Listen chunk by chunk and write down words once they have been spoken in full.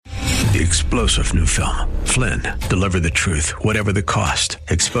the explosive new film, Flynn, Deliver the Truth, Whatever the Cost,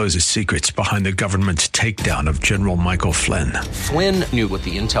 exposes secrets behind the government's takedown of General Michael Flynn. Flynn knew what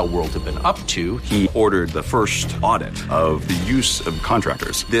the intel world had been up to. He ordered the first audit of the use of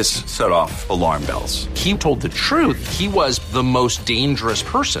contractors. This set off alarm bells. He told the truth. He was the most dangerous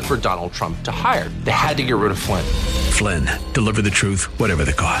person for Donald Trump to hire. They had to get rid of Flynn. Flynn, Deliver the Truth, Whatever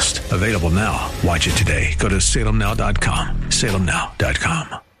the Cost. Available now. Watch it today. Go to salemnow.com.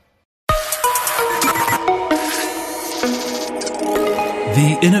 salemnow.com.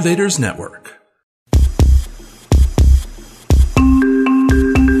 The Innovators Network.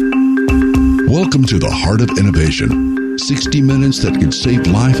 Welcome to the Heart of Innovation. 60 minutes that could save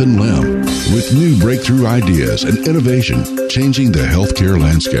life and limb, with new breakthrough ideas and innovation changing the healthcare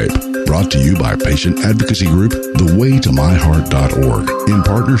landscape. Brought to you by patient advocacy group thewaytomyheart.org in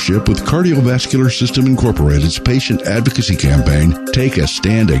partnership with Cardiovascular System Incorporated's patient advocacy campaign, Take a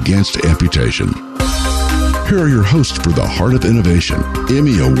Stand Against Amputation. Here are your hosts for the Heart of Innovation,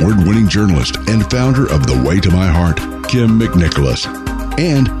 Emmy Award-winning journalist and founder of The Way to My Heart, Kim McNicholas,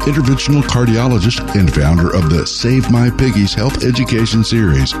 and interventional cardiologist and founder of the Save My Piggies Health Education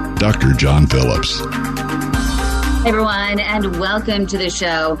Series, Dr. John Phillips. Hey everyone, and welcome to the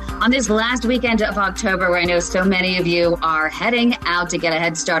show. On this last weekend of October, where I know so many of you are heading out to get a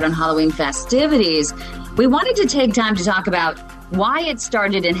head start on Halloween festivities, we wanted to take time to talk about why it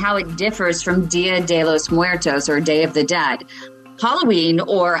started and how it differs from Dia de los Muertos, or Day of the Dead. Halloween,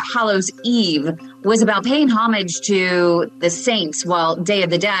 or Hallows Eve, was about paying homage to the saints, while Day of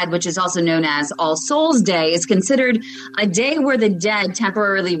the Dead, which is also known as All Souls Day, is considered a day where the dead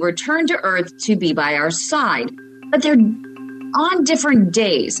temporarily return to earth to be by our side. But they're on different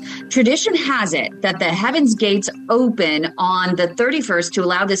days. Tradition has it that the heaven's gates open on the 31st to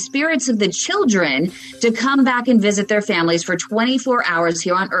allow the spirits of the children to come back and visit their families for 24 hours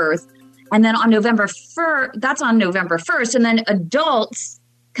here on earth. And then on November 1st, and then adults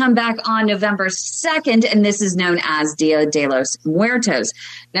come back on November 2nd, and this is known as Dia de los Muertos.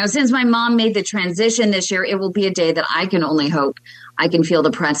 Now, since my mom made the transition this year, it will be a day that I can only hope I can feel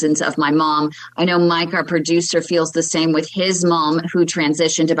the presence of my mom. I know Mike, our producer, feels the same with his mom, who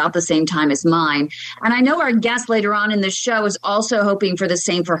transitioned about the same time as mine. And I know our guest later on in the show is also hoping for the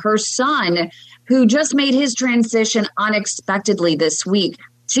same for her son, who just made his transition unexpectedly this week.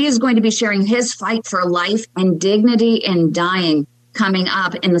 She is going to be sharing his fight for life and dignity in dying coming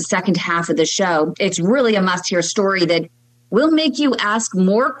up in the second half of the show. It's really a must-hear story that will make you ask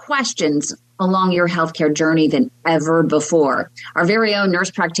more questions along your healthcare journey than ever before. Our very own nurse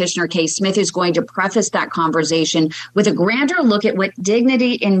practitioner, Kay Smith, is going to preface that conversation with a grander look at what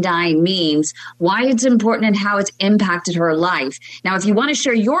dignity in dying means, why it's important, and how it's impacted her life. Now, if you want to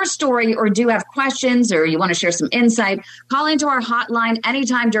share your story or do have questions or you want to share some insight, call into our hotline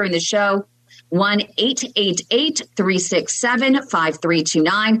anytime during the show,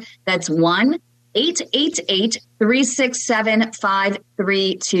 1-888-367-5329. That's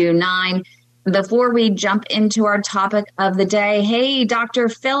 1-888-367-5329. Before we jump into our topic of the day, hey, Dr.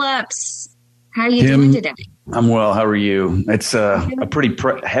 Phillips, how are you doing today? I'm well. How are you? It's a pretty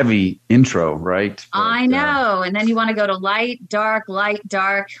heavy intro, right? But, I know. And then you want to go to light, dark. Well,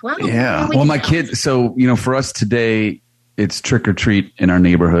 yeah. Well, my kid. So, for us today, it's trick or treat in our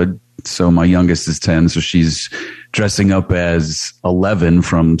neighborhood. So my youngest is 10, so she's dressing up as 11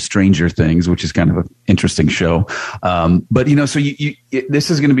 from Stranger Things, which is kind of an interesting show. But so this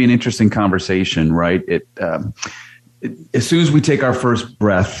is going to be an interesting conversation, right? As soon as we take our first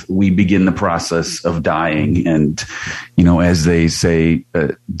breath, we begin the process of dying, and as they say,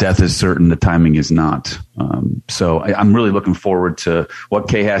 death is certain, the timing is not. So I'm really looking forward to what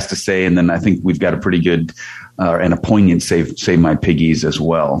Kay has to say, and then I think we've got a pretty good and a poignant Save My Piggies as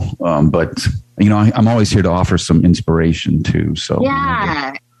well. But I'm always here to offer some inspiration too. So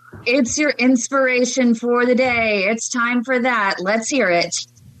yeah, it's your inspiration for the day. It's time for that. Let's hear it.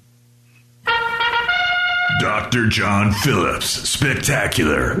 Dr. John Phillips'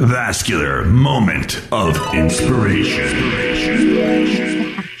 spectacular vascular moment of inspiration.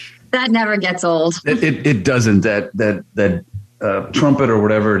 That never gets old. It doesn't. That trumpet or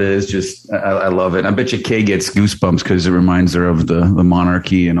whatever it is, just I love it. I bet you Kay gets goosebumps because it reminds her of the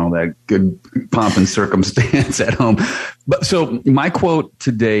monarchy and all that good pomp and circumstance at home. But so my quote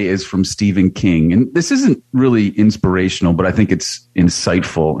today is from Stephen King, and this isn't really inspirational, but I think it's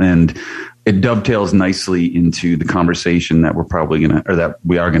insightful, and it dovetails nicely into the conversation that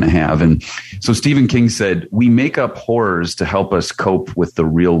we are going to have. And so Stephen King said, "We make up horrors to help us cope with the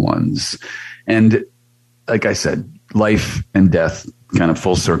real ones." And like I said, life and death kind of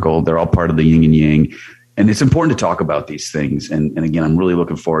full circle. They're all part of the yin and yang. it's important to talk about these things. And again, I'm really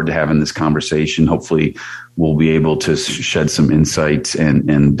looking forward to having this conversation. Hopefully we'll be able to shed some insights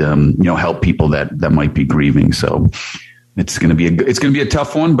and help people that might be grieving. So it's going to be a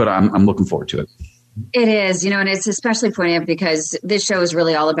tough one, but I'm looking forward to it. It is, and it's especially poignant because this show is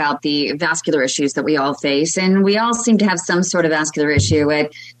really all about the vascular issues that we all face. And we all seem to have some sort of vascular issue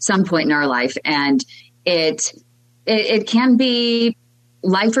at some point in our life. And it can be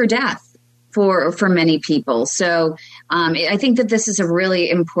life or death for many people. So I think that this is a really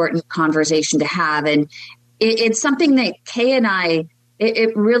important conversation to have. And it's something that Kay and I,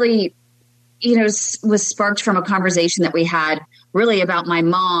 it really, was sparked from a conversation that we had really about my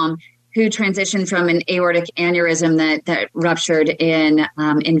mom, who transitioned from an aortic aneurysm that ruptured in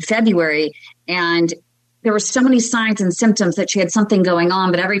February. And there were so many signs and symptoms that she had something going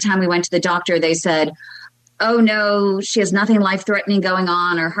on. But every time we went to the doctor, they said, oh, no, she has nothing life-threatening going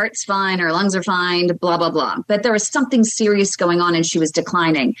on. Her heart's fine. Her lungs are fine, blah, blah, blah. But there was something serious going on and she was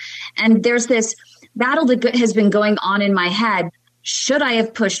declining. And there's this battle that has been going on in my head. Should I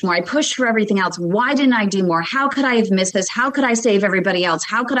have pushed more? I pushed for everything else. Why didn't I do more? How could I have missed this? How could I save everybody else?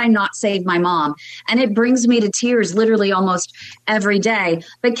 How could I not save my mom? And it brings me to tears literally almost every day.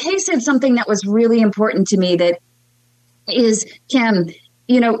 But Kay said something that was really important to me, that is, Kim,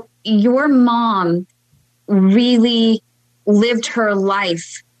 your mom really lived her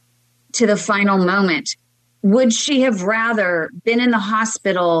life to the final moment. Would she have rather been in the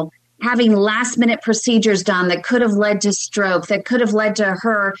hospital having last minute procedures done that could have led to stroke, that could have led to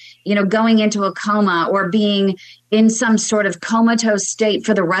her, going into a coma or being in some sort of comatose state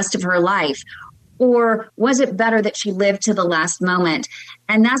for the rest of her life? Or was it better that she lived to the last moment?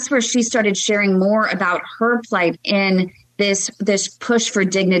 And that's where she started sharing more about her plight in this push for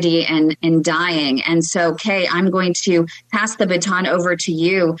dignity and dying. And so, Kay, I'm going to pass the baton over to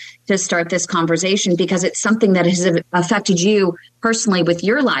you to start this conversation, because it's something that has affected you personally with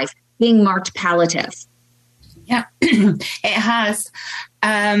your life, being marked palliative. Yeah, it has.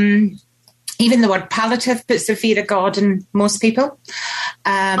 Even the word palliative puts the fear of God in most people.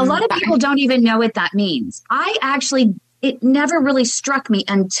 A lot of people don't even know what that means. It never really struck me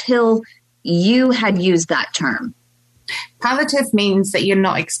until you had used that term. Palliative means that you're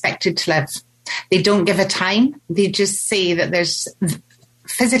not expected to live. They don't give a time. They just say that there's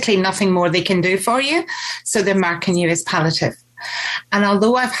physically nothing more they can do for you, so they're marking you as palliative. And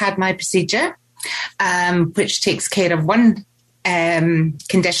although I've had my procedure, which takes care of one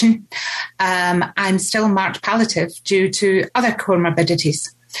condition, I'm still marked palliative due to other comorbidities.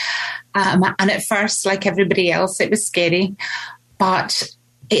 And at first, like everybody else, it was scary, but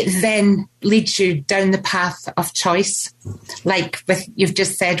it then leads you down the path of choice, like you've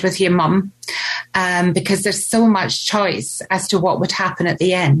just said with your mum, because there's so much choice as to what would happen at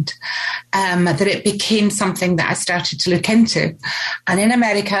the end, that it became something that I started to look into. And in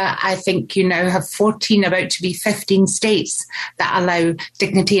America, I think you now have 14, about to be 15 states that allow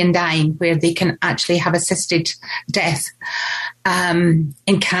dignity in dying, where they can actually have assisted death. In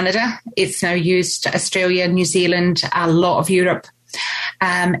Canada, it's now used, Australia, New Zealand, a lot of Europe.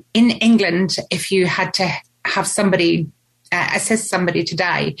 In England, if you had to have somebody assist somebody to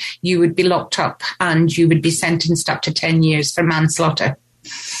die, you would be locked up and you would be sentenced up to 10 years for manslaughter.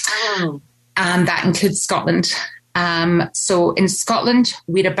 Oh. And that includes Scotland. So in Scotland,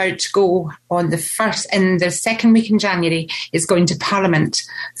 we're about to go on the second week in January, is going to Parliament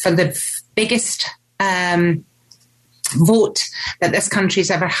for the biggest vote that this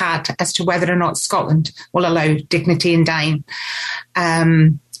country's ever had as to whether or not Scotland will allow dignity in dying.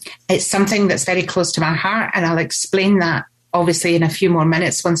 It's something that's very close to my heart, and I'll explain that obviously in a few more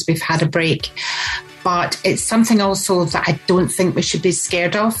minutes once we've had a break. But it's something also that I don't think we should be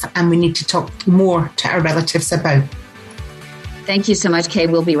scared of, and we need to talk more to our relatives about. Thank you so much, Kay.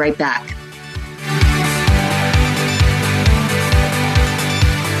 We'll be right back.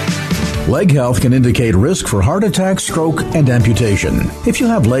 Leg health can indicate risk for heart attack, stroke, and amputation. If you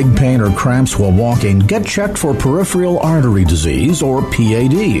have leg pain or cramps while walking, get checked for peripheral artery disease, or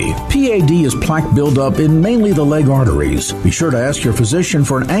PAD. PAD is plaque buildup in mainly the leg arteries. Be sure to ask your physician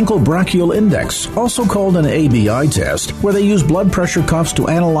for an ankle brachial index, also called an ABI test, where they use blood pressure cuffs to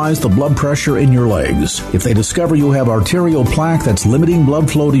analyze the blood pressure in your legs. If they discover you have arterial plaque that's limiting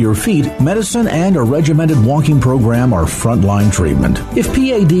blood flow to your feet, medicine and a regimented walking program are frontline treatment. If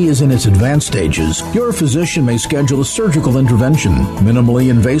PAD is in its advanced advanced stages, your physician may schedule a surgical intervention. Minimally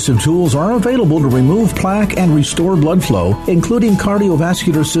invasive tools are available to remove plaque and restore blood flow, including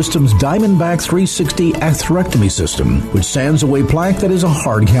Cardiovascular System's Diamondback 360 atherectomy system, which sands away plaque that is a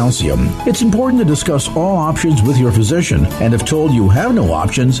hard calcium. It's important to discuss all options with your physician, and if told you have no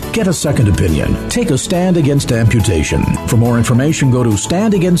options, get a second opinion. Take a stand against amputation. For more information, go to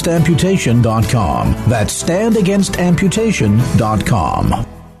standagainsamputation.com. That's standagainsamputation.com.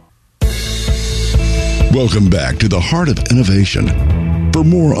 Welcome back to the Heart of Innovation. For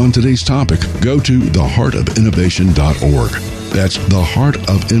more on today's topic, go to theheartofinnovation.org. That's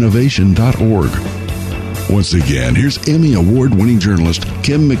theheartofinnovation.org. Once again, here's Emmy Award-winning journalist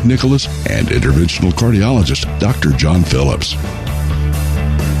Kim McNicholas and interventional cardiologist Dr. John Phillips.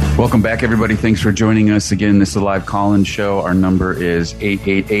 Welcome back, everybody. Thanks for joining us again. This is a live call-in show. Our number is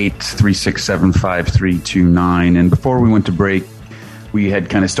 888-367-5329. And before we went to break, we had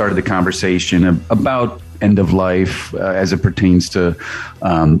kind of started the conversation about end of life as it pertains to,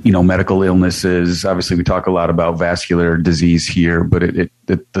 medical illnesses. Obviously, we talk a lot about vascular disease here, but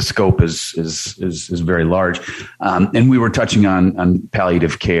the scope is very large. And we were touching on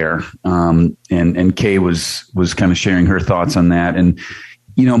palliative care, and Kay was kind of sharing her thoughts on that. And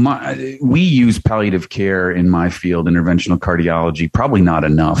we use palliative care in my field, interventional cardiology, probably not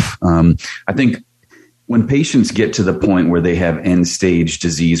enough. I think when patients get to the point where they have end-stage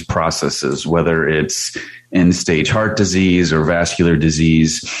disease processes, whether it's end-stage heart disease or vascular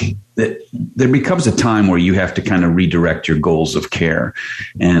disease, that there becomes a time where you have to kind of redirect your goals of care.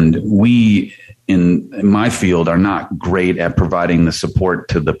 And we, in my field, are not great at providing the support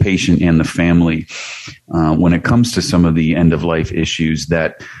to the patient and the family when it comes to some of the end-of-life issues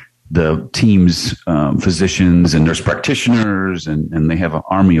that the team's physicians and nurse practitioners, and they have an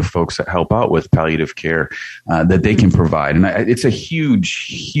army of folks that help out with palliative care that they can provide. And it's a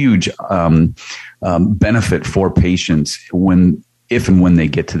huge benefit for patients if and when they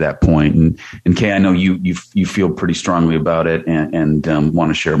get to that point. And Kay, I know you feel pretty strongly about it and want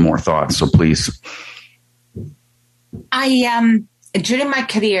to share more thoughts. So please. During my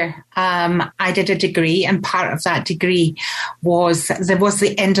career, I did a degree, and part of that degree was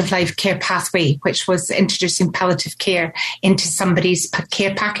the end-of-life care pathway, which was introducing palliative care into somebody's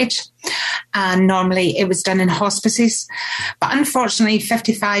care package. And normally it was done in hospices. But unfortunately,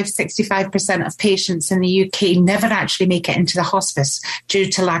 65% of patients in the UK never actually make it into the hospice due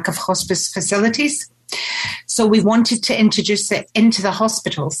to lack of hospice facilities. So we wanted to introduce it into the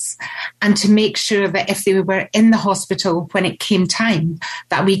hospitals and to make sure that if they were in the hospital when it came time,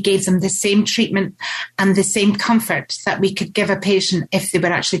 that we gave them the same treatment and the same comfort that we could give a patient if they were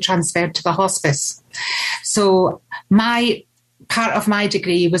actually transferred to the hospice. So part of my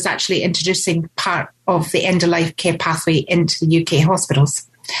degree was actually introducing part of the end-of-life care pathway into the UK hospitals.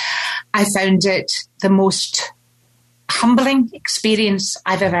 I found it the most humbling experience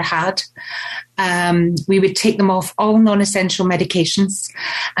I've ever had. We would take them off all non-essential medications.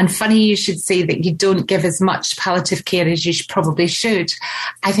 And funny you should say that you don't give as much palliative care as you probably should.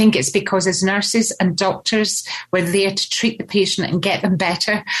 I think it's because as nurses and doctors, we're there to treat the patient and get them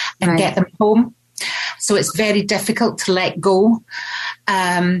better and get them home. So it's very difficult to let go.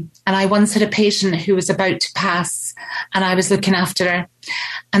 And I once had a patient who was about to pass, and I was looking after her,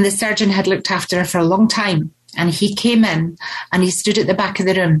 and the surgeon had looked after her for a long time. And he came in and he stood at the back of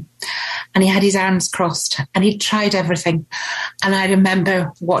the room and he had his arms crossed and he'd tried everything. And I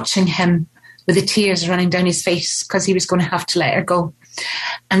remember watching him with the tears running down his face because he was going to have to let her go.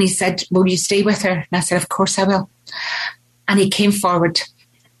 And he said, "Will you stay with her?" And I said, "Of course I will." And he came forward,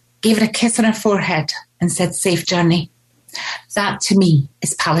 gave her a kiss on her forehead and said, "Safe journey." That to me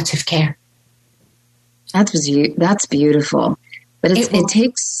is palliative care. That's beautiful. But it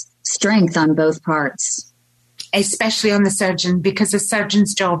takes strength on both parts. Especially on the surgeon, because the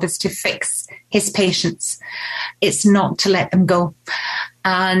surgeon's job is to fix his patients. It's not to let them go.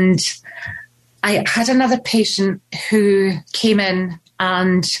 And I had another patient who came in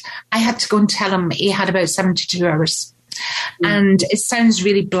and I had to go and tell him he had about 72 hours. And it sounds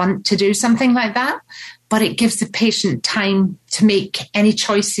really blunt to do something like that, but it gives the patient time to make any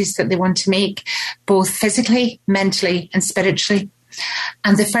choices that they want to make, both physically, mentally, and spiritually.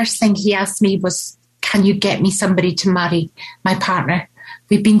 And the first thing he asked me was, "Can you get me somebody to marry my partner?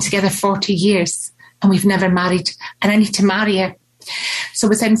 We've been together 40 years and we've never married, and I need to marry her." So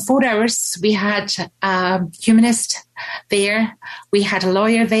within 4 hours, we had a humanist there. We had a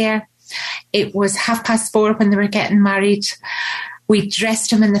lawyer there. It was 4:30 when they were getting married. We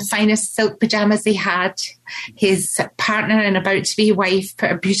dressed him in the finest silk pajamas he had. His partner and about-to-be wife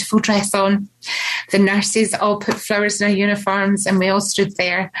put a beautiful dress on. The nurses all put flowers in our uniforms, and we all stood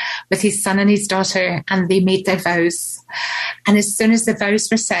there with his son and his daughter, and they made their vows. And as soon as the vows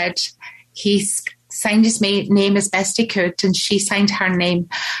were said, he signed his name as best he could, and she signed her name,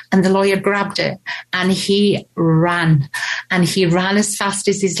 and the lawyer grabbed it, and he ran. And he ran as fast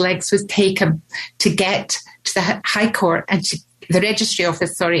as his legs would take him to get to the High Court and to the registry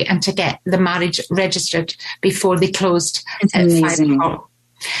office, and to get the marriage registered before they closed at 5 o'clock.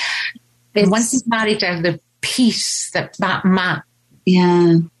 And once he's married, the peace that Matt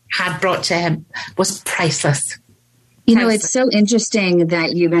had brought to him was priceless. You know, it's so interesting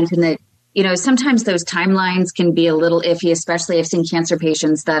that you mentioned that, you know, sometimes those timelines can be a little iffy, especially I've seen cancer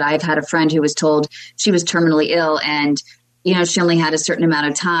patients that I've had a friend who was told she was terminally ill and, you know, she only had a certain amount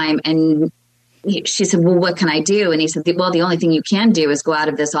of time. And she said, well, what can I do? And he said, well, the only thing you can do is go out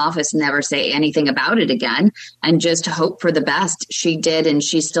of this office and never say anything about it again and just hope for the best. She did, and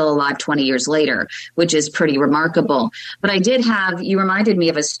she's still alive 20 years later, which is pretty remarkable. But I did have, you reminded me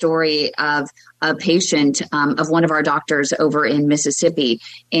of a story of a patient of one of our doctors over in Mississippi.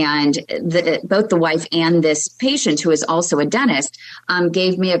 And both the wife and this patient, who is also a dentist,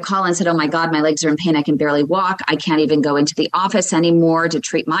 gave me a call and said, oh my God, my legs are in pain. I can barely walk. I can't even go into the office anymore to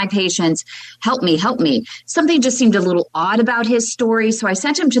treat my patients. Help me, help me. Something just seemed a little odd about his story. So I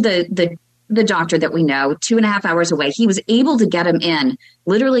sent him to the doctor that we know, 2.5 hours away. He was able to get him in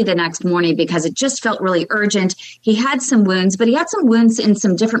literally the next morning because it just felt really urgent. He had some wounds, but he had some wounds in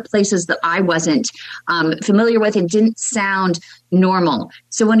some different places that I wasn't familiar with and didn't sound normal.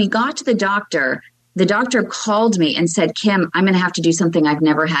 So when he got to the doctor called me and said, Kim, I'm going to have to do something I've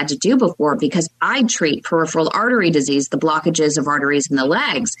never had to do before because I treat peripheral artery disease, the blockages of arteries in the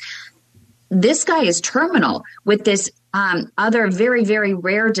legs. This guy is terminal with this other very, very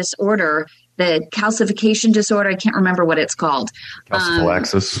rare disorder, the calcification disorder. I can't remember what it's called.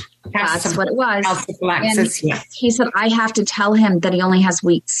 Calciphylaxis. That's what it was. Calciphylaxis, yes. He said, I have to tell him that he only has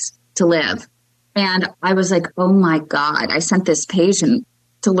weeks to live. And I was like, oh my God, I sent this patient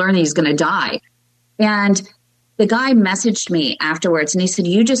to learn he's going to die. And the guy messaged me afterwards and he said,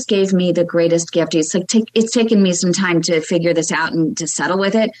 you just gave me the greatest gift. He's like, it's taken me some time to figure this out and to settle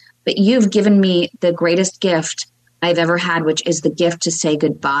with it, but you've given me the greatest gift I've ever had, which is the gift to say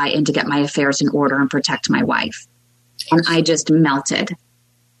goodbye and to get my affairs in order and protect my wife. And I just melted.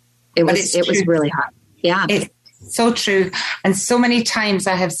 It was really hard. Yeah. It's so true. And so many times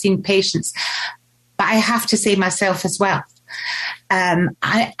I have seen patients, but I have to say myself as well.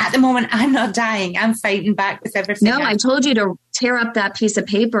 At the moment, I'm not dying. I'm fighting back with everything. No, I told you to tear up that piece of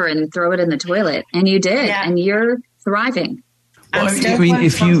paper and throw it in the toilet. And you did. Yeah. And you're thriving. Well, I mean,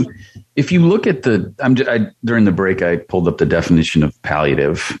 if you look at during the break, I pulled up the definition of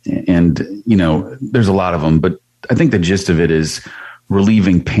palliative, and you know, there's a lot of them, but I think the gist of it is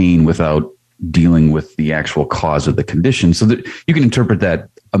relieving pain without dealing with the actual cause of the condition. So that you can interpret that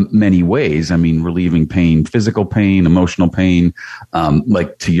many ways. I mean, relieving pain, physical pain, emotional pain,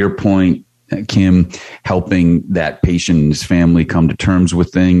 like to your point, Kim, helping that patient and his family come to terms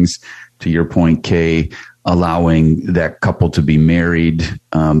with things. To your point, Kay, allowing that couple to be married.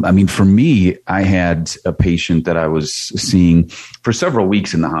 I mean, for me, I had a patient that I was seeing for several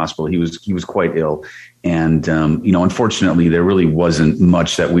weeks in the hospital. He was quite ill. And, you know, unfortunately, there really wasn't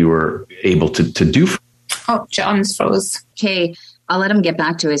much that we were able to do. Oh, John's froze. Okay, I'll let him get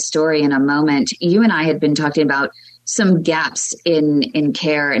back to his story in a moment. You and I had been talking about some gaps in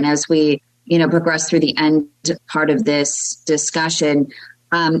care. And as we, you know, progress through the end part of this discussion,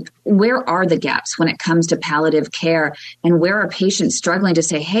 where are the gaps when it comes to palliative care, and where are patients struggling to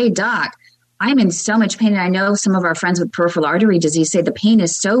say, hey, doc, I'm in so much pain. And I know some of our friends with peripheral artery disease say the pain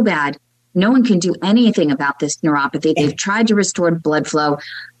is so bad, no one can do anything about this neuropathy. They've tried to restore blood flow.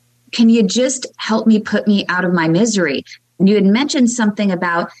 Can you just help me put me out of my misery? And you had mentioned something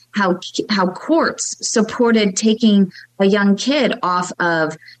about how courts supported taking a young kid off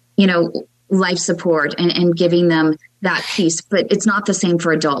of, you know, life support and giving them that piece, but it's not the same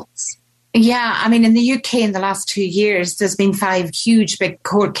for adults. Yeah, I mean, in the UK in the last 2 years, there's been 5 huge big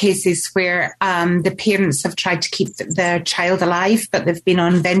court cases where the parents have tried to keep their child alive, but they've been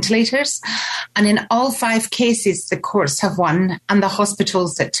on ventilators. And in all 5 cases, the courts have won, and the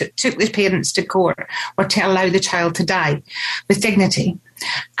hospitals that took the parents to court were to allow the child to die with dignity.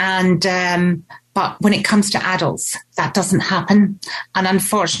 And but when it comes to adults, that doesn't happen. And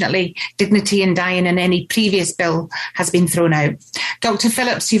unfortunately, dignity in dying in any previous bill has been thrown out. Dr.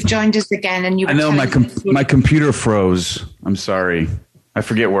 Phillips, you've joined us again. And I know my computer froze. I'm sorry. I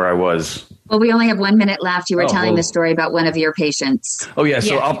forget where I was. Well, we only have 1 minute left. You were telling the story about one of your patients. Oh, yeah.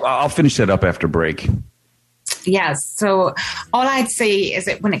 So I'll finish that up after break. Yes. So all I'd say is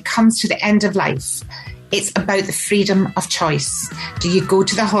that when it comes to the end of life, it's about the freedom of choice. Do you go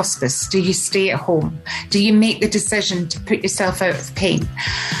to the hospice? Do you stay at home? Do you make the decision to put yourself out of pain?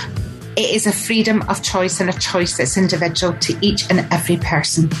 It is a freedom of choice and a choice that's individual to each and every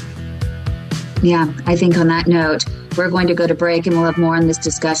person. Yeah, I think on that note, we're going to go to break and we'll have more on this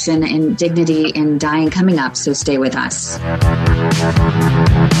discussion and dignity in dying coming up. So stay with us.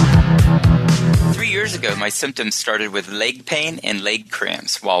 3 years ago, my symptoms started with leg pain and leg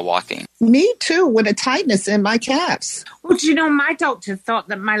cramps while walking. Me too, with a tightness in my calves. Well, do you know, my doctor thought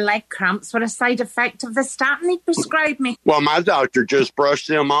that my leg cramps were a side effect of the statin he prescribed me. Well, my doctor just brushed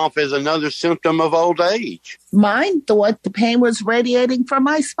them off as another symptom of old age. Mine thought the pain was radiating from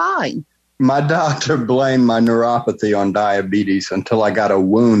my spine. My doctor blamed my neuropathy on diabetes until I got a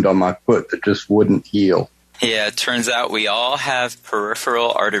wound on my foot that just wouldn't heal. Yeah, it turns out we all have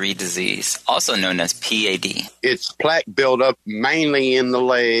peripheral artery disease, also known as PAD. It's plaque buildup mainly in the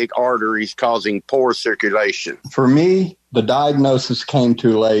leg arteries causing poor circulation. For me, the diagnosis came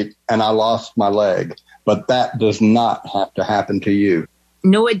too late and I lost my leg, but that does not have to happen to you.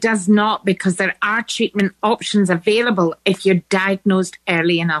 No, it does not, because there are treatment options available if you're diagnosed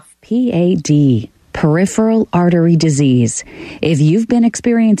early enough. PAD, peripheral artery disease. If you've been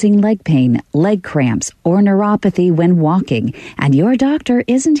experiencing leg pain, leg cramps, or neuropathy when walking, and your doctor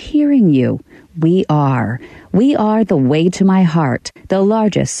isn't hearing you, we are. We are The Way to My Heart, the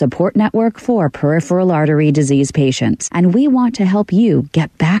largest support network for peripheral artery disease patients, and we want to help you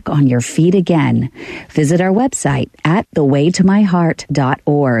get back on your feet again. Visit our website at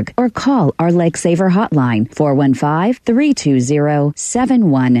thewaytomyheart.org or call our Leg Saver hotline,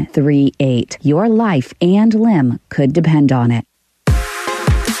 415-320-7138. Your life and limb could depend on it.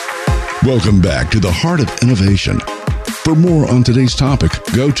 Welcome back to the Heart of Innovation. For more on today's topic,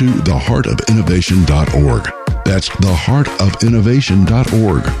 go to theheartofinnovation.org. That's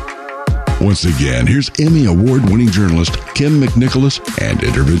theheartofinnovation.org. Once again, here's Emmy Award-winning journalist Kim McNicholas and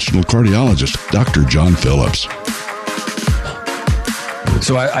interventional cardiologist Dr. John Phillips.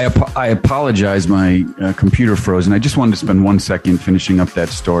 So I apologize. My computer froze, and I just wanted to spend 1 second finishing up that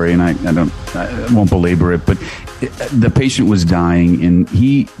story, and I won't belabor it, but the patient was dying, and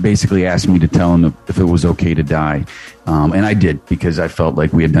he basically asked me to tell him if it was okay to die. And I did, because I felt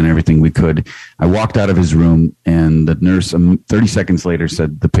like we had done everything we could. I walked out of his room, and the nurse 30 seconds later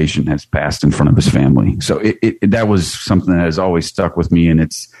said the patient has passed in front of his family. So that was something that has always stuck with me, and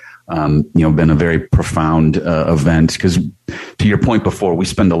it's been a very profound event, because to your point before, we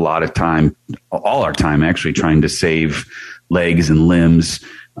spend a lot of time, all our time actually, trying to save legs and limbs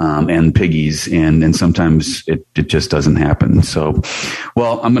and piggies, and sometimes it just doesn't happen. So,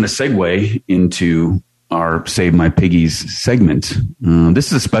 well, I'm going to segue into our Save My Piggies segment. This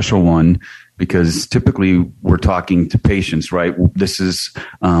is a special one because typically we're talking to patients, right? This is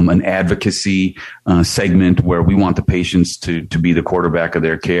an advocacy segment where we want the patients to be the quarterback of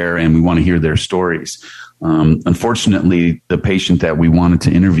their care, and we want to hear their stories. Unfortunately, the patient that we wanted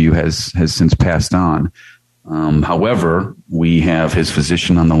to interview has since passed on. However, we have his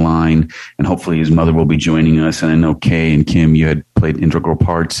physician on the line, and hopefully his mother will be joining us. And I know Kay and Kim, you had played integral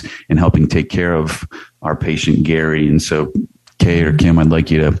parts in helping take care of our patient, Gary. And so, Kay or Kim, I'd like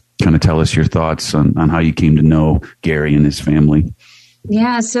you to kind of tell us your thoughts on how you came to know Gary and his family.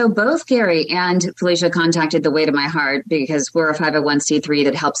 Yeah, so both Gary and Felicia contacted The Way to My Heart because we're a 501c3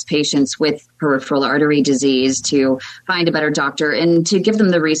 that helps patients with peripheral artery disease to find a better doctor and to give them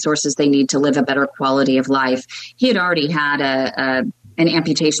the resources they need to live a better quality of life. He had already had an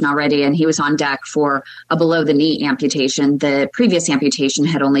amputation already, and he was on deck for a below-the-knee amputation. The previous amputation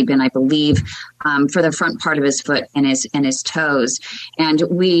had only been, I believe, for the front part of his foot and his toes. And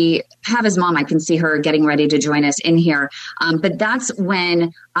we have his mom. I can see her getting ready to join us in here. But that's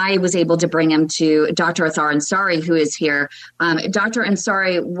when I was able to bring him to Dr. Athar Ansari, who is here. Dr.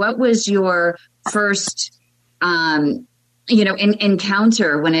 Ansari, what was your first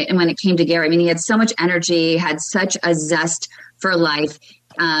encounter when it came to Gary? I mean, he had so much energy, had such a zest for life.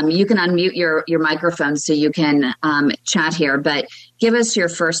 You can unmute your microphone so you can chat here, but give us your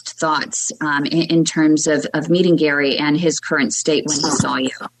first thoughts in terms of meeting Gary and his current state when he saw you.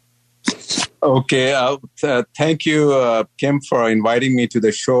 Okay. Thank you, Kim, for inviting me to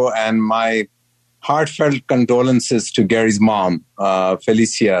the show, and my heartfelt condolences to Gary's mom,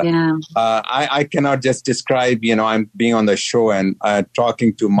 Felicia. Yeah. I cannot just describe, I'm being on the show and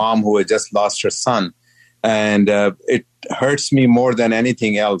talking to mom who had just lost her son. And it hurts me more than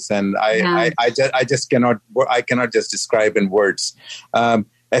anything else. And I cannot just describe in words.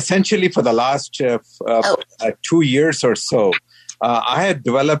 essentially for the last 2 years or so, I had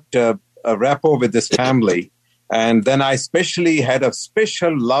developed a rapport with this family. And then I especially had a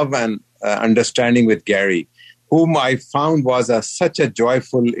special love and understanding with Gary, whom I found was such a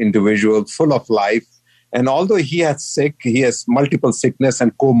joyful individual, full of life. And although he has multiple sickness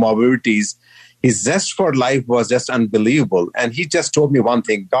and comorbidities, his zest for life was just unbelievable. And he just told me one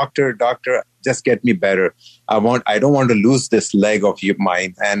thing, doctor, just get me better. I don't want to lose this leg of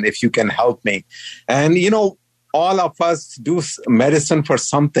mine. And if you can help me. And, all of us do medicine for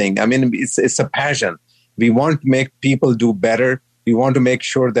something. I mean, it's a passion. We want to make people do better. We want to make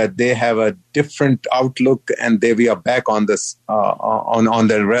sure that they have a different outlook and we are back on this on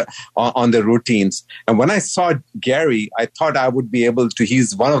their routines. And when I saw Gary, I thought I would be able to.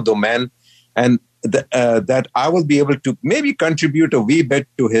 He's one of the men, and that I will be able to maybe contribute a wee bit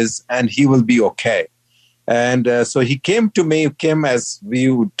to his, and he will be okay. And so he came to me, as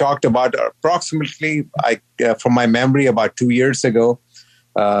we talked about approximately, from my memory, about 2 years ago.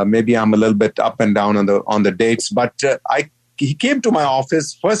 Maybe I'm a little bit up and down on the dates, but he came to my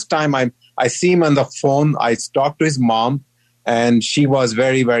office. First time I see him on the phone. I talked to his mom, and she was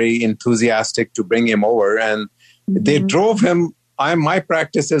very, very enthusiastic to bring him over. And they drove him. My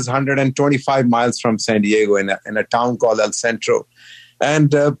practice is 125 miles from San Diego in a town called El Centro.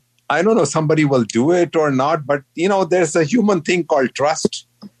 And I don't know, somebody will do it or not, but there's a human thing called trust.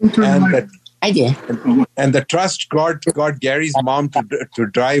 I did. And the trust got Gary's mom to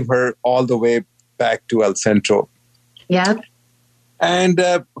drive her all the way back to El Centro. Yeah. And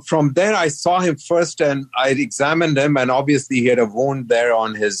from there, I saw him first, and I examined him, and obviously he had a wound there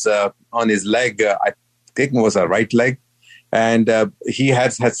on his leg. I think it was a right leg, and he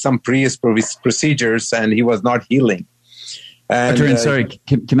had some previous procedures, and he was not healing. And, sorry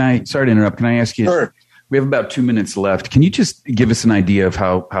to interrupt. Can I ask you? Sure. We have about 2 minutes left. Can you just give us an idea of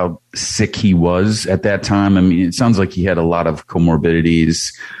how sick he was at that time? I mean, it sounds like he had a lot of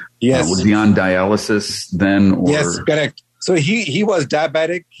comorbidities. Yes. Was he on dialysis then? Or? Yes, correct. So he was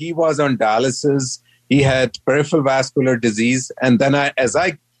diabetic. He was on dialysis. He had peripheral vascular disease. And then as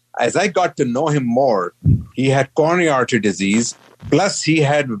I got to know him more, he had coronary artery disease. Plus, he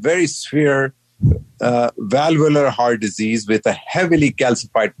had very severe valvular heart disease with a heavily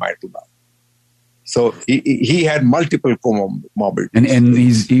calcified mitral valve. So he had multiple comorbidities. And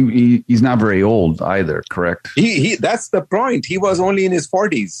he's not very old either, correct? He that's the point. He was only in his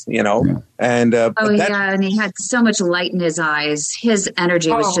 40s, Yeah. And and he had so much light in his eyes. His energy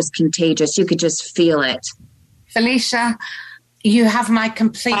was just contagious. You could just feel it. Felicia, you have my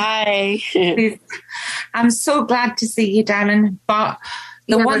complete... Hi. I'm so glad to see you, darling. But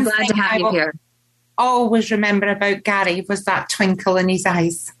we're glad to have you here. Always remember about Gary was that twinkle in his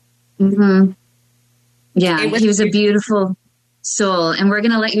eyes. Mm-hmm. Yeah, he was a beautiful soul. And we're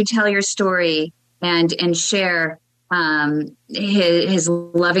going to let you tell your story and share his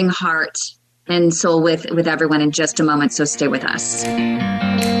loving heart and soul with everyone in just a moment. So stay with us.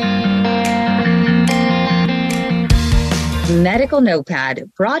 Medical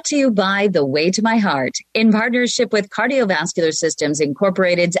Notepad, brought to you by The Way to My Heart, in partnership with Cardiovascular Systems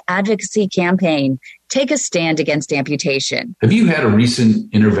Incorporated's advocacy campaign, Take a Stand Against Amputation. Have you had a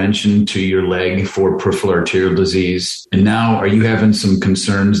recent intervention to your leg for peripheral arterial disease? And now are you having some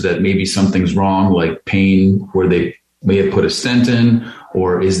concerns that maybe something's wrong, like pain where they may have put a stent in?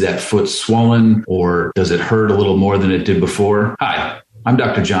 Or is that foot swollen? Or does it hurt a little more than it did before? Hi. I'm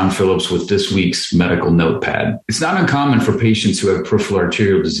Dr. John Phillips with this week's Medical Notepad. It's not uncommon for patients who have peripheral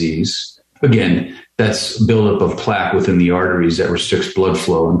arterial disease. Again, that's buildup of plaque within the arteries that restricts blood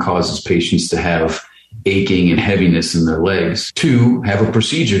flow and causes patients to have aching and heaviness in their legs. To have a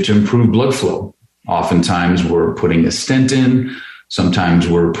procedure to improve blood flow. Oftentimes we're putting a stent in. Sometimes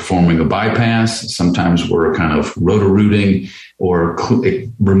we're performing a bypass. Sometimes we're kind of roto-rooting or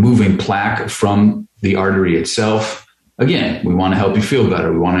removing plaque from the artery itself. Again, we want to help you feel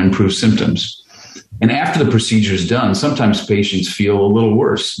better. We want to improve symptoms. And after the procedure is done, sometimes patients feel a little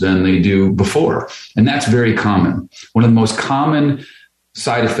worse than they do before. And that's very common. One of the most common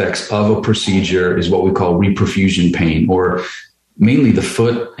side effects of a procedure is what we call reperfusion pain, or mainly the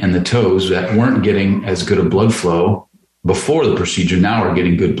foot and the toes that weren't getting as good a blood flow before the procedure now are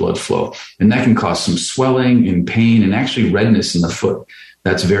getting good blood flow. And that can cause some swelling and pain and actually redness in the foot.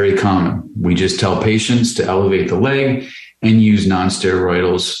 That's very common. We just tell patients to elevate the leg and use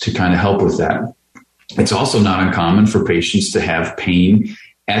nonsteroidals to kind of help with that. It's also not uncommon for patients to have pain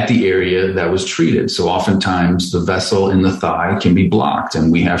at the area that was treated. So oftentimes the vessel in the thigh can be blocked,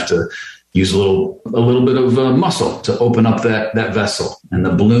 and we have to use a little bit of muscle to open up that vessel. And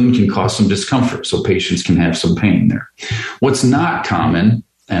the balloon can cause some discomfort, so patients can have some pain there. What's not common,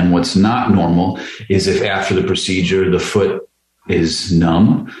 And what's not normal is if after the procedure, the foot is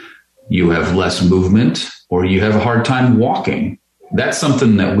numb, you have less movement, or you have a hard time walking. That's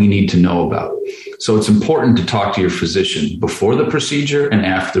something that we need to know about. So it's important to talk to your physician before the procedure and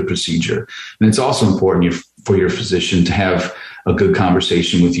after the procedure. And it's also important for your physician to have a good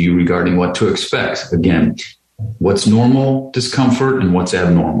conversation with you regarding what to expect. Again, what's normal discomfort and what's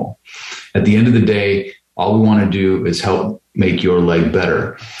abnormal. At the end of the day, all we want to do is help make your leg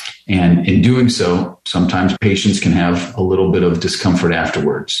better. And in doing so, sometimes patients can have a little bit of discomfort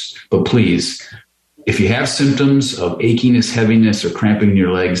afterwards. But please, if you have symptoms of achiness, heaviness, or cramping in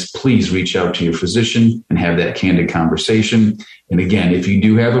your legs, please reach out to your physician and have that candid conversation. And again, if you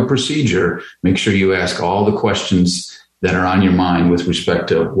do have a procedure, make sure you ask all the questions that are on your mind with respect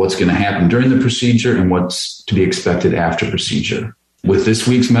to what's going to happen during the procedure and what's to be expected after procedure. With this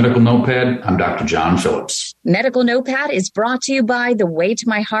week's Medical Notepad, I'm Dr. John Phillips. Medical Notepad is brought to you by The Way to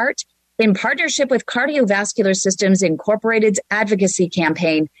My Heart in partnership with Cardiovascular Systems Incorporated's advocacy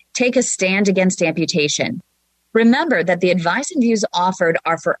campaign, Take a Stand Against Amputation. Remember that the advice and views offered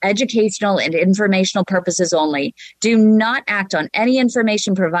are for educational and informational purposes only. Do not act on any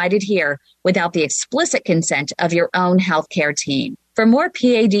information provided here without the explicit consent of your own healthcare team. For more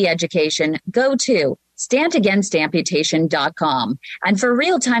PAD education, go to standagainstamputation.com. And for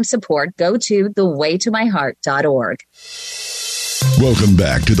real-time support, go to thewaytomyheart.org. Welcome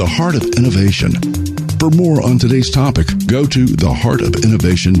back to the Heart of Innovation. For more on today's topic, go to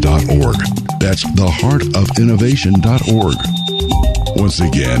theheartofinnovation.org. That's theheartofinnovation.org. Once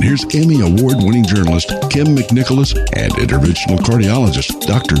again, here's Emmy Award-winning journalist Kim McNicholas and interventional cardiologist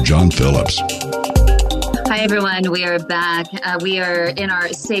Dr. John Phillips. Hi, everyone. We are back. We are in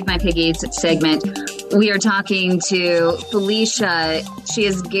our Save My Piggies segment. We are talking to Felicia. She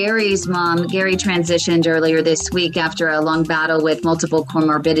is Gary's mom. Gary transitioned earlier this week after a long battle with multiple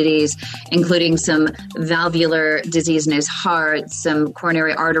comorbidities, including some valvular disease in his heart, some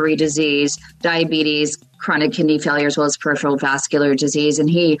coronary artery disease, diabetes, chronic kidney failure, as well as peripheral vascular disease. And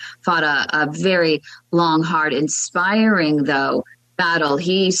he fought a very long, hard, inspiring, though, battle.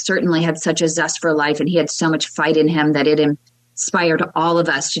 He certainly had such a zest for life, and he had so much fight in him that it inspired all of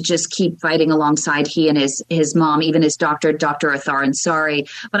us to just keep fighting alongside he and his mom, even his doctor, Dr. Athar Ansari.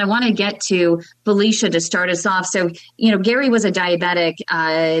 But I want to get to Felicia to start us off. So, Gary was a diabetic,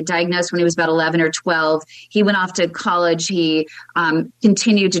 diagnosed when he was about 11 or 12. He went off to college. He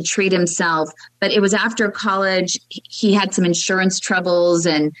continued to treat himself. But it was after college, he had some insurance troubles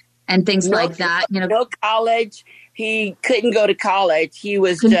and things like that. No college. He couldn't go to college. He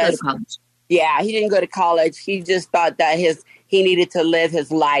was he didn't go to college. He just thought that he needed to live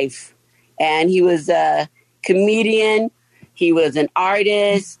his life. And he was a comedian. He was an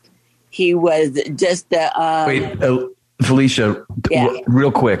artist. He was just Felicia,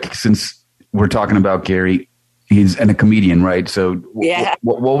 real quick, since we're talking about Gary, he's a comedian, right? So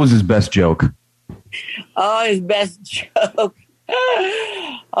what was his best joke? Oh, his best joke.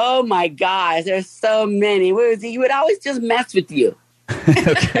 Oh my gosh, there's so many. He would always just mess with you.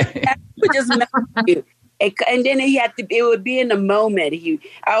 Okay. He would just mess with you. And then it would be in the moment.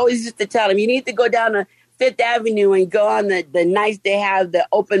 I always used to tell him, you need to go down to Fifth Avenue and go on the nights they have the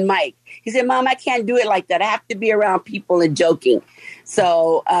open mic. He said, Mom, I can't do it like that. I have to be around people and joking.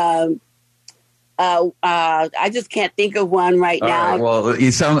 So I just can't think of one right now. Right, well,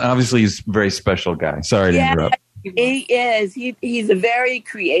 obviously he's a very special guy. Sorry to interrupt. He is. He's a very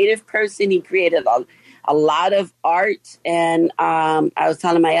creative person. He created a lot of art. And I was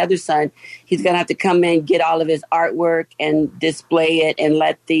telling my other son, he's going to have to come in, get all of his artwork and display it and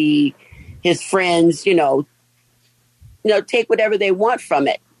let his friends, take whatever they want from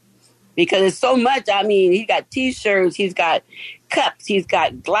it. Because it's so much. I mean, he's got T-shirts, he's got cups, he's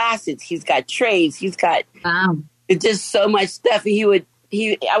got glasses, he's got trays, he's got it's just so much stuff. And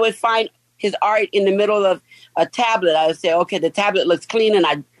I would find his art in the middle of a tablet. I would say, okay, the tablet looks clean, and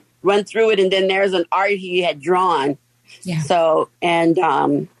I'd run through it, and then there's an art he had drawn. Yeah. So, and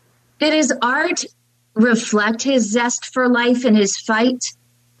did his art reflect his zest for life and his fight?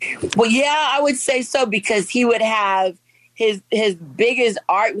 Well, yeah, I would say so, because he would have his biggest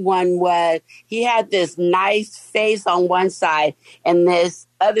art one was he had this nice face on one side, and this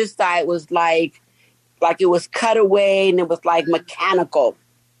other side was like it was cut away, and it was like mechanical.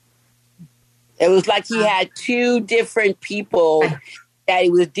 It was like he had two different people that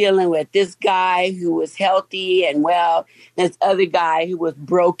he was dealing with. This guy who was healthy and well, and this other guy who was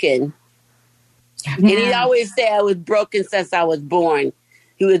broken. Yeah. And he always said, I was broken since I was born.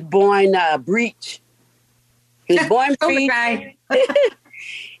 He was born breech. He was born breech.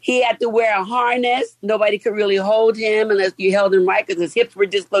 He had to wear a harness. Nobody could really hold him unless you held him right because his hips were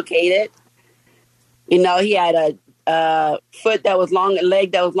dislocated. You know, he had a foot that was long, a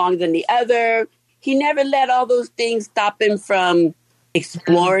leg that was longer than the other. He never let all those things stop him from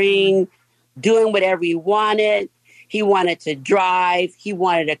exploring, doing whatever he wanted. He wanted to drive. He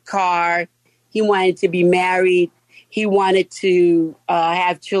wanted a car. He wanted to be married. He wanted to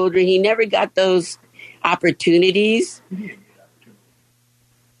have children. He never got those opportunities.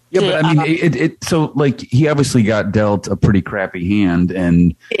 Yeah, but I mean, so like he obviously got dealt a pretty crappy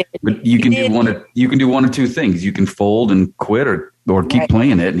hand, but you can do one of two things: you can fold and quit, or keep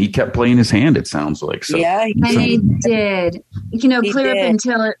playing it. And he kept playing his hand. It sounds like so. Yeah, he did. You know, clear up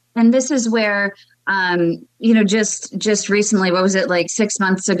until, and this is where, you know, just recently, what was it, like 6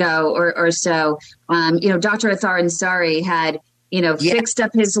 months ago or so? You know, Dr. Athar Ansari had, you know, fixed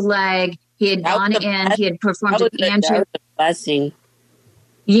up his leg. He had gone in. He had performed an angio. That was a blessing.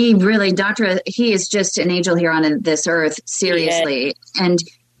 He really, he is just an angel here on this earth, seriously. Yeah. And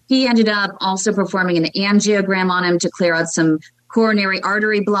he ended up also performing an angiogram on him to clear out some coronary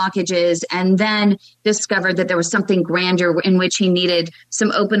artery blockages, and then discovered that there was something grander in which he needed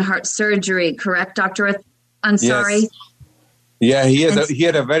some open heart surgery. Correct, Dr. Ansari? Yes. Yeah, he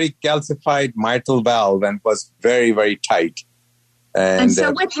had a very calcified mitral valve and was very, very tight. And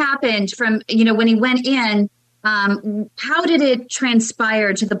so what happened from, you know, when he went in, how did it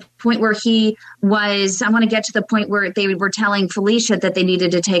transpire to the point where he was, I want to get to the point where they were telling Felicia that they needed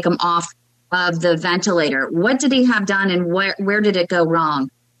to take him off of the ventilator. What did he have done, and where did it go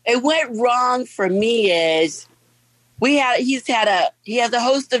wrong? It went wrong for me is he has a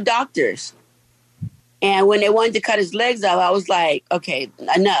host of doctors. And when they wanted to cut his legs off, I was like, okay,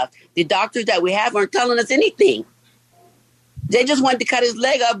 enough. The doctors that we have aren't telling us anything. They just wanted to cut his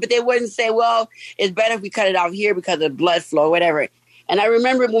leg off, but they wouldn't say, well, it's better if we cut it off here because of blood flow or whatever. And I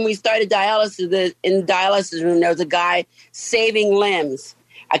remember when we started dialysis, in the dialysis room, there was a guy saving limbs.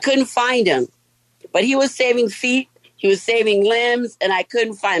 I couldn't find him, but he was saving feet. He was saving limbs, and I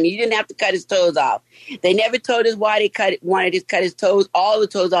couldn't find him. You didn't have to cut his toes off. They never told us why they wanted to cut his toes, all the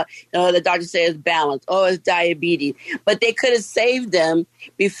toes off. The doctor said it's balance. Oh, it's diabetes. But they could have saved them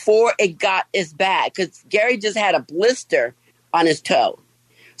before it got as bad, because Gary just had a blister on his toe.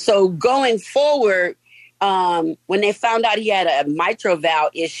 So going forward, when they found out he had a mitral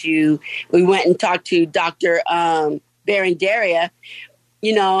valve issue, we went and talked to Dr. Berendaria,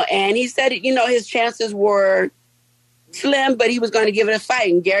 you know, and he said, you know, his chances were slim, but he was going to give it a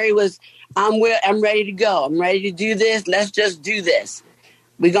fight. And Gary was, I'm ready to go. I'm ready to do this. Let's just do this.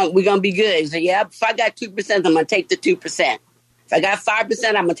 We're going to be good. He said, yeah, if I got 2%, I'm going to take the 2%. If I got 5%,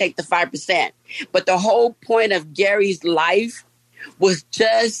 I'm going to take the 5%. But the whole point of Gary's life was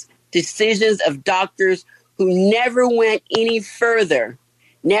just decisions of doctors who never went any further.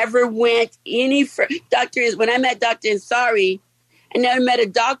 When I met Dr. Ansari, I never met a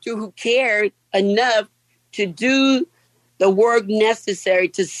doctor who cared enough to do the work necessary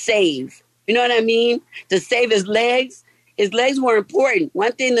to save. You know what I mean? To save his legs. His legs were important.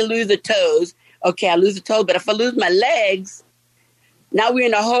 One thing to lose the toes. Okay, I lose the toes, but if I lose my legs, now we're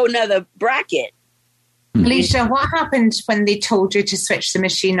in a whole nother bracket. Alicia, what happened when they told you to switch the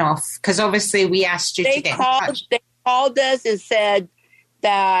machine off? Because obviously we asked you to get in touch. They called us and said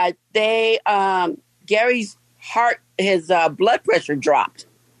that Gary's heart, his blood pressure dropped.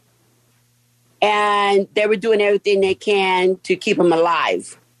 And they were doing everything they can to keep him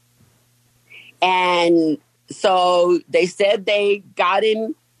alive. And so they said they got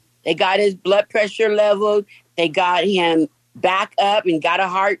his blood pressure level, they got him back up and got a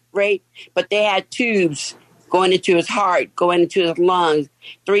heart rate, but they had tubes going into his heart, going into his lungs,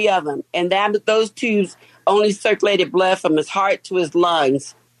 3 of them. And those tubes only circulated blood from his heart to his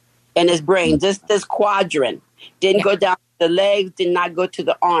lungs and his brain. Just this quadrant. Didn't go down the legs, did not go to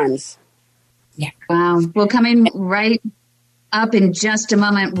the arms. Yeah. Wow. Well, coming right up in just a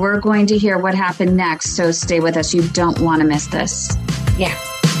moment, we're going to hear what happened next. So stay with us. You don't want to miss this. Yeah.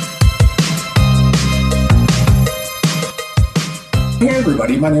 Hey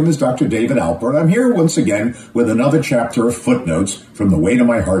everybody, my name is Dr. David Alpert. I'm here once again with another chapter of Footnotes from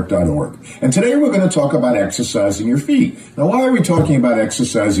theweightofmyheart.org. And today we're going to talk about exercising your feet. Now, why are we talking about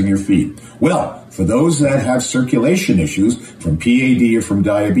exercising your feet? Well, for those that have circulation issues from PAD or from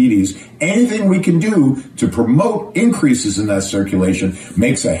diabetes, anything we can do to promote increases in that circulation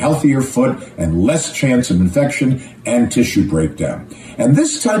makes a healthier foot and less chance of infection and tissue breakdown. And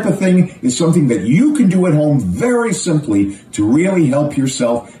this type of thing is something that you can do at home very simply to really help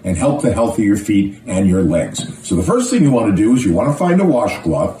yourself and help the health of your feet and your legs. So the first thing you want to do is you want to find a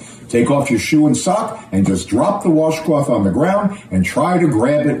washcloth. Take off your shoe and sock and just drop the washcloth on the ground and try to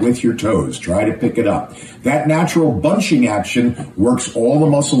grab it with your toes. Try to pick it up. That natural bunching action works all the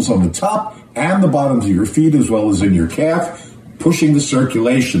muscles on the top and the bottoms of your feet as well as in your calf, pushing the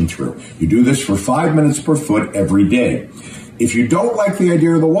circulation through. You do this for 5 minutes per foot every day. If you don't like the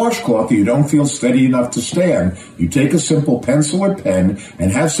idea of the washcloth, you don't feel steady enough to stand, you take a simple pencil or pen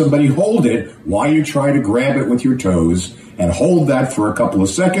and have somebody hold it while you try to grab it with your toes, and hold that for a couple of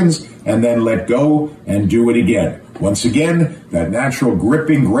seconds and then let go and do it again. Once again, that natural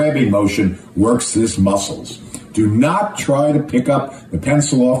gripping, grabbing motion works these muscles. Do not try to pick up the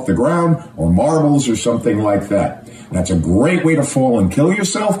pencil off the ground or marbles or something like that. That's a great way to fall and kill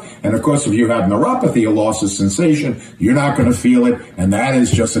yourself. And of course, if you have neuropathy, a loss of sensation, you're not going to feel it. And that is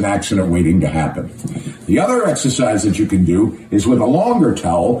just an accident waiting to happen. The other exercise that you can do is with a longer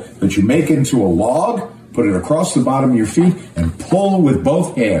towel that you make into a log, put it across the bottom of your feet and pull with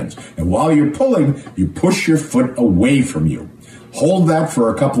both hands. And while you're pulling, you push your foot away from you. Hold that for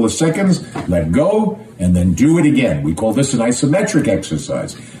a couple of seconds, let go, and then do it again. We call this an isometric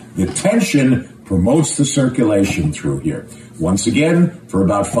exercise. The tension promotes the circulation through here. Once again, for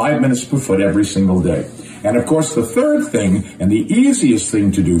about 5 minutes per foot every single day. And of course, the third thing, and the easiest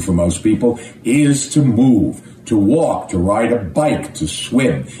thing to do for most people, is to move, to walk, to ride a bike, to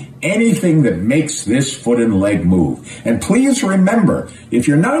swim. Anything that makes this foot and leg move. And please remember, if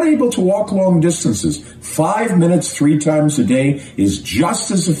you're not able to walk long distances, 5 minutes 3 times a day is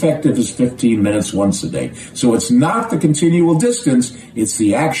just as effective as 15 minutes once a day. So it's not the continual distance, it's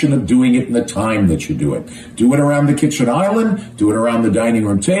the action of doing it in the time that you do it. Do it around the kitchen island, do it around the dining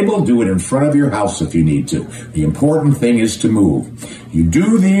room table, do it in front of your house if you need to. The important thing is to move. You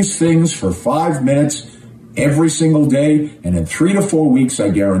do these things for 5 minutes every single day, and in 3 to 4 weeks, I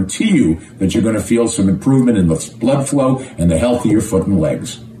guarantee you that you're going to feel some improvement in the blood flow and the health of your foot and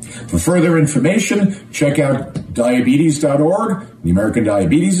legs. For further information, check out diabetes.org, the American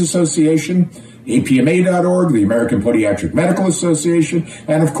Diabetes Association, APMA.org, the American Podiatric Medical Association,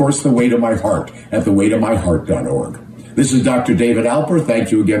 and of course, The Way to My Heart at thewaytomyheart.org. This is Dr. David Alper.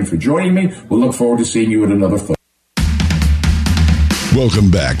 Thank you again for joining me. We'll look forward to seeing you at another foot.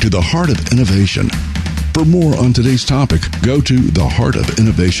 Welcome back to the Heart of Innovation. For more on today's topic, go to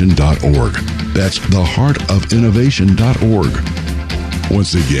theheartofinnovation.org. That's theheartofinnovation.org.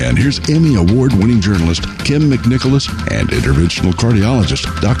 Once again, here's Emmy Award-winning journalist Kim McNicholas and interventional cardiologist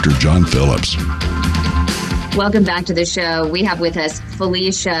Dr. John Phillips. Welcome back to the show. We have with us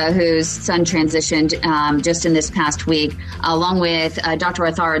Felicia, whose son transitioned just in this past week, along with Dr.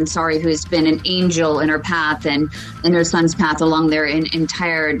 Athar Ansari, who's been an angel in her path and in her son's path along their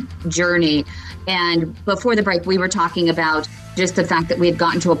entire journey. And before the break, we were talking about just the fact that we had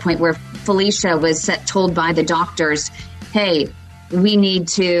gotten to a point where Felicia was told by the doctors, hey, we need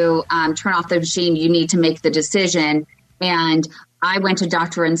to turn off the machine. You need to make the decision. And I went to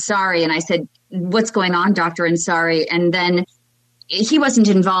Dr. Ansari and I said, what's going on, Dr. Ansari? And then he wasn't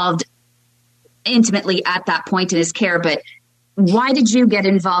involved intimately at that point in his care, but why did you get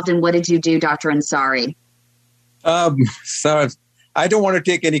involved and what did you do, Dr. Ansari? So I don't want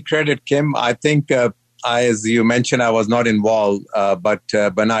to take any credit, Kim. I think, as you mentioned, I was not involved. But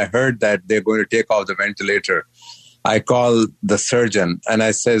when I heard that they're going to take off the ventilator, I called the surgeon and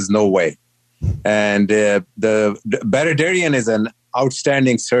I says, no way. And the Baradarian is an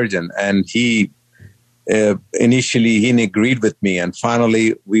outstanding surgeon. And he initially agreed with me. And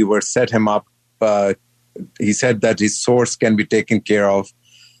finally, we were set him up. He said that his source can be taken care of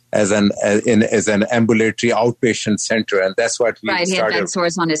as an ambulatory outpatient center, and that's what we started. Right, he had that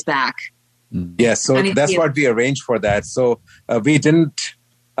source on his back. Yes, so that's what we arranged for that. So we didn't.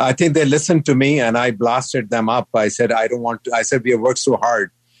 I think they listened to me, and I blasted them up. I said, I don't want to. I said, we have worked so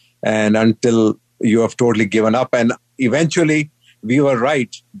hard, and until you have totally given up, and eventually we were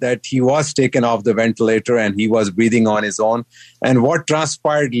right that he was taken off the ventilator and he was breathing on his own. And what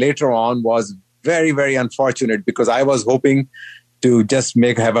transpired later on was very, very unfortunate because I was hoping to just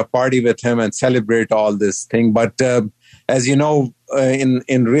have a party with him and celebrate all this thing. But as you know,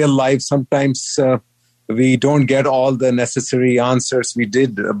 in real life, sometimes we don't get all the necessary answers we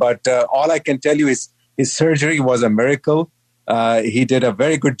did. But all I can tell you is his surgery was a miracle. He did a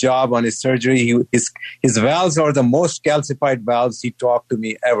very good job on his surgery. His valves are the most calcified valves he talked to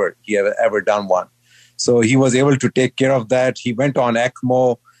me ever. He ever done one. So he was able to take care of that. He went on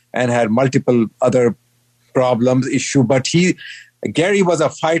ECMO and had multiple other issue. But Gary was a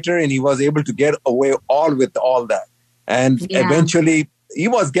fighter and he was able to get away with all that. And eventually he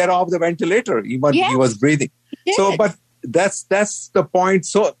was get off the ventilator. He was breathing. So, but that's the point.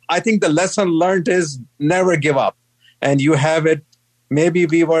 So I think the lesson learned is never give up. And you have it maybe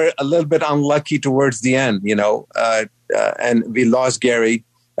we were a little bit unlucky towards the end, and we lost Gary.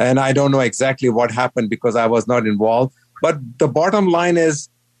 And I don't know exactly what happened because I was not involved. But the bottom line is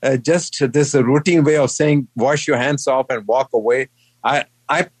just this routine way of saying, wash your hands off and walk away. I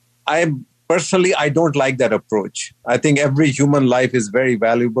personally, I don't like that approach. I think every human life is very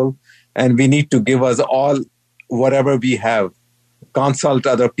valuable, and we need to give us all whatever we have, consult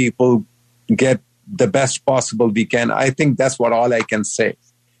other people, get the best possible we can. I think that's all I can say.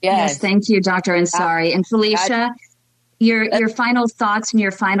 Yes, thank you, Dr. Ansari. And Felicia, your final thoughts and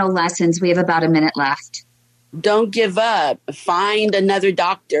your final lessons. We have about a minute left. Don't give up. Find another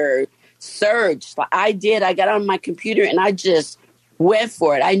doctor. Search. I did. I got on my computer and I just went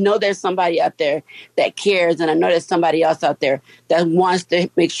for it. I know there's somebody out there that cares, and I know there's somebody else out there that wants to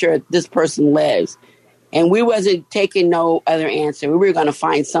make sure this person lives. And we wasn't taking no other answer. We were going to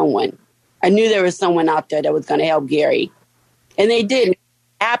find someone. I knew there was someone out there that was going to help Gary. And they did.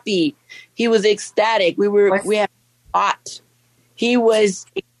 Happy. He was ecstatic. We had hot. He was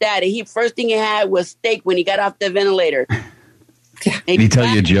ecstatic. First thing he had was steak when he got off the ventilator. Did he tell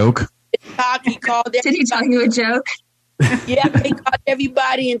you a joke? He called everybody. Did he tell you a joke? Yeah, he called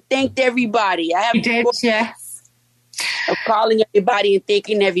everybody and thanked everybody. He did, yes. Of calling everybody and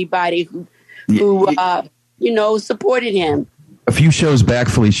thanking everybody who supported him. A few shows back,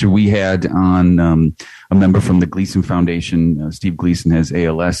 Felicia, we had on a member from the Gleason Foundation. Steve Gleason has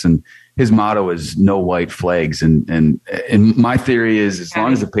ALS, and his motto is "No white flags." And my theory is, as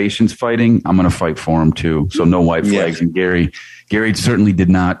long as the patient's fighting, I'm going to fight for him too. So no white flags. And Gary certainly did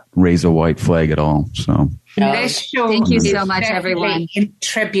not raise a white flag at all. So this show, thank you so much, everyone. In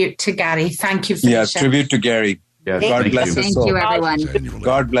tribute to Gary. Thank you, Felicia. Yes, tribute to Gary. Yes, God bless his soul. Thank you, everyone.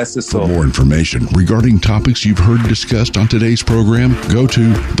 God bless his soul. For more information regarding topics you've heard discussed on today's program, go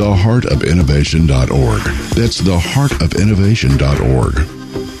to theheartofinnovation.org. That's theheartofinnovation.org.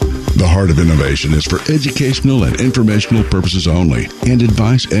 The Heart of Innovation is for educational and informational purposes only, and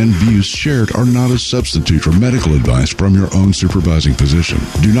advice and views shared are not a substitute for medical advice from your own supervising physician.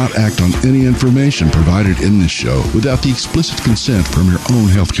 Do not act on any information provided in this show without the explicit consent from your own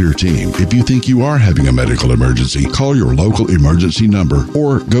healthcare team. If you think you are having a medical emergency, call your local emergency number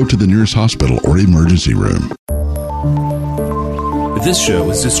or go to the nearest hospital or emergency room. This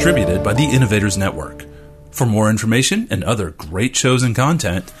show is distributed by the Innovators Network. For more information and other great shows and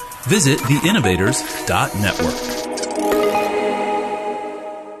content, visit theinnovators.network.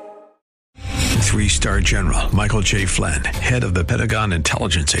 3-star General Michael J. Flynn, head of the Pentagon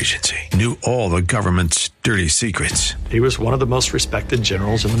Intelligence Agency, knew all the government's dirty secrets. He was one of the most respected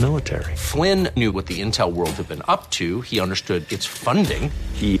generals in the military. Flynn knew what the intel world had been up to. He understood its funding.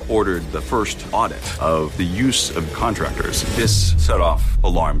 He ordered the first audit of the use of contractors. This set off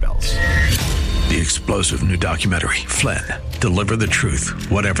alarm bells. The explosive new documentary, Flynn, Deliver the Truth,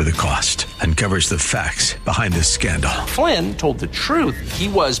 Whatever the Cost, uncovers the facts behind this scandal. Flynn told the truth. He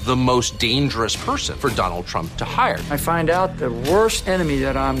was the most dangerous person for Donald Trump to hire. I find out the worst enemy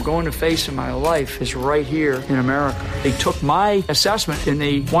that I'm going to face in my life is right here in America. They took my assessment and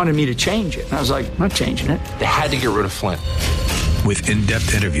they wanted me to change it. And I was like, I'm not changing it. They had to get rid of Flynn. With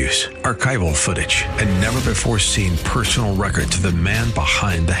in-depth interviews, archival footage, and never-before-seen personal records of the man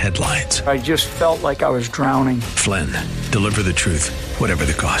behind the headlines. I just felt like I was drowning. Flynn, Deliver the Truth, Whatever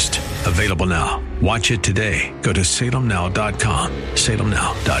the Cost. Available now. Watch it today. Go to salemnow.com.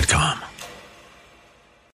 salemnow.com.